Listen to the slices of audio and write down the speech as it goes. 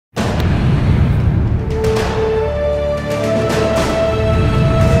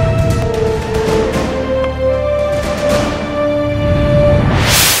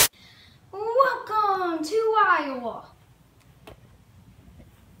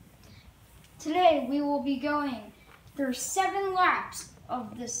Today we will be going through 7 laps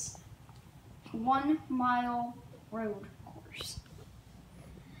of this 1-mile road course.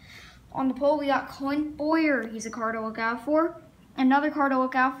 On the pole we got Clint Bowyer, he's a car to look out for. Another car to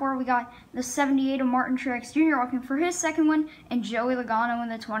look out for, we got the 78 of Martin Truex Jr. looking for his second win, and Joey Logano in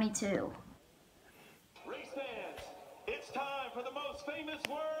the 22. Race fans, it's time for the most famous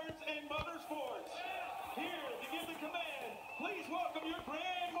words in motorsports. Here to give the command, please welcome your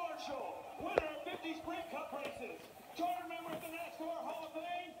Grand Marshal, winner of 50 Sprint Cup races, charter member of the NASCAR Hall of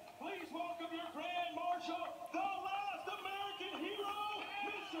Fame. Please welcome your Grand Marshal, the last American hero,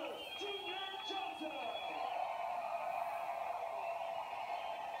 Mr. Junior Johnson.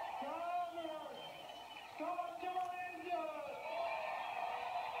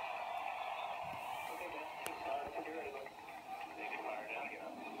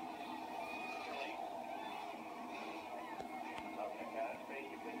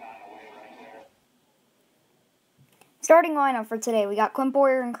 Starting lineup for today, we got Clint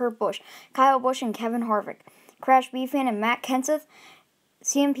Bowyer and Kurt Busch, Kyle Busch and Kevin Harvick, Crash B-Fan and Matt Kenseth,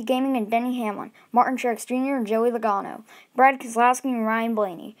 CMP Gaming and Denny Hamlin, Martin Truex Jr. and Joey Logano, Brad Keselowski and Ryan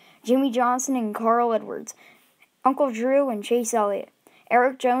Blaney, Jimmy Johnson and Carl Edwards, Uncle Drew and Chase Elliott,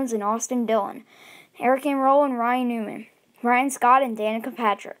 Eric Jones and Austin Dillon, Eric Almirola and Ryan Newman, Ryan Scott and Danica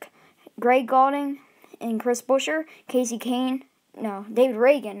Patrick, Greg Gaulding and Chris Buescher, David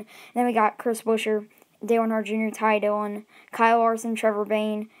Reagan. And then we got Chris Buescher, Dale Earnhardt Jr., Ty Dillon, Kyle Larson, Trevor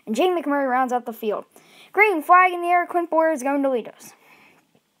Bayne, and Jake McMurray rounds out the field. Green flag in the air, Clint Bowyer is going to lead us.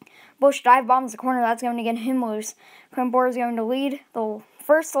 Busch dive bombs the corner, that's going to get him loose. Clint Bowyer is going to lead the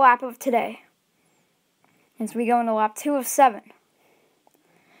first lap of today, as we go into lap 2 of 7.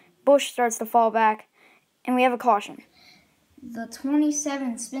 Busch starts to fall back, and we have a caution. The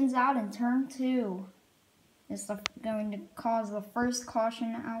 27 spins out in turn 2. It's going to cause the first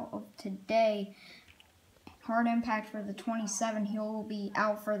caution out of today. Hard impact for the 27. He will be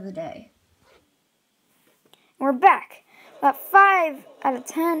out for the day. We're back. Lap 5 out of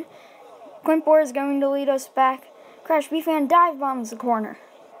 10. Clint Bowyer is going to lead us back. Crash B-Fan dive bombs the corner.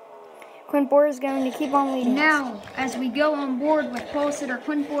 Clint Bowyer is going to keep on leading now, us. As we go on board with pole sitter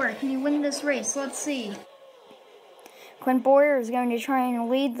Clint Bowyer, can he win this race? Let's see. Clint Bowyer is going to try and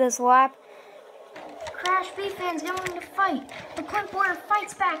lead this lap. Crash B-Fan's going to fight, but Clint Bowyer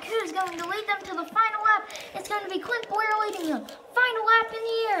fights back. Who's going to lead them to the final lap? It's going to be Clint Bowyer leading them. Final lap in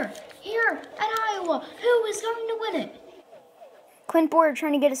the air, here at Iowa. Who is going to win it? Clint Bowyer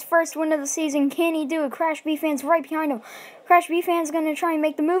trying to get his first win of the season. Can he do it? Crash B-Fan's right behind him. Crash B-Fan's going to try and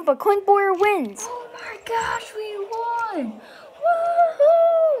make the move, but Clint Bowyer wins. Oh my gosh, we won!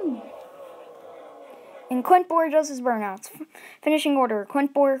 Woohoo! And Clint Bowyer does his burnouts. Finishing order: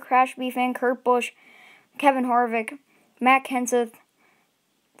 Clint Bowyer, Crash B-Fan, Kurt Busch, Kevin Harvick, Matt Kenseth,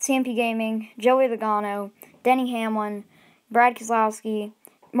 CMP Gaming, Joey Logano, Denny Hamlin, Brad Keselowski,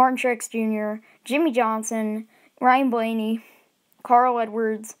 Martin Truex Jr., Jimmy Johnson, Ryan Blaney, Carl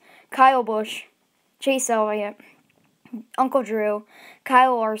Edwards, Kyle Busch, Chase Elliott, Uncle Drew,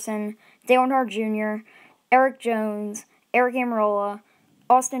 Kyle Larson, Dale Earnhardt Jr., Eric Jones, Eric Almirola,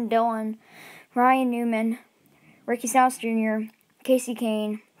 Austin Dillon, Ryan Newman, Ricky Stenhouse Jr., Casey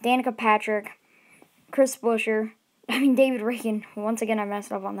Kane, Danica Patrick, Chris Buescher, David Reagan, once again I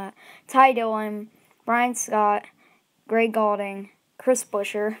messed up on that, Ty Dillon, Brian Scott, Greg Gaulding, Chris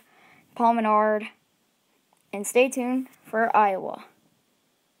Buescher, Paul Menard, and stay tuned for Iowa.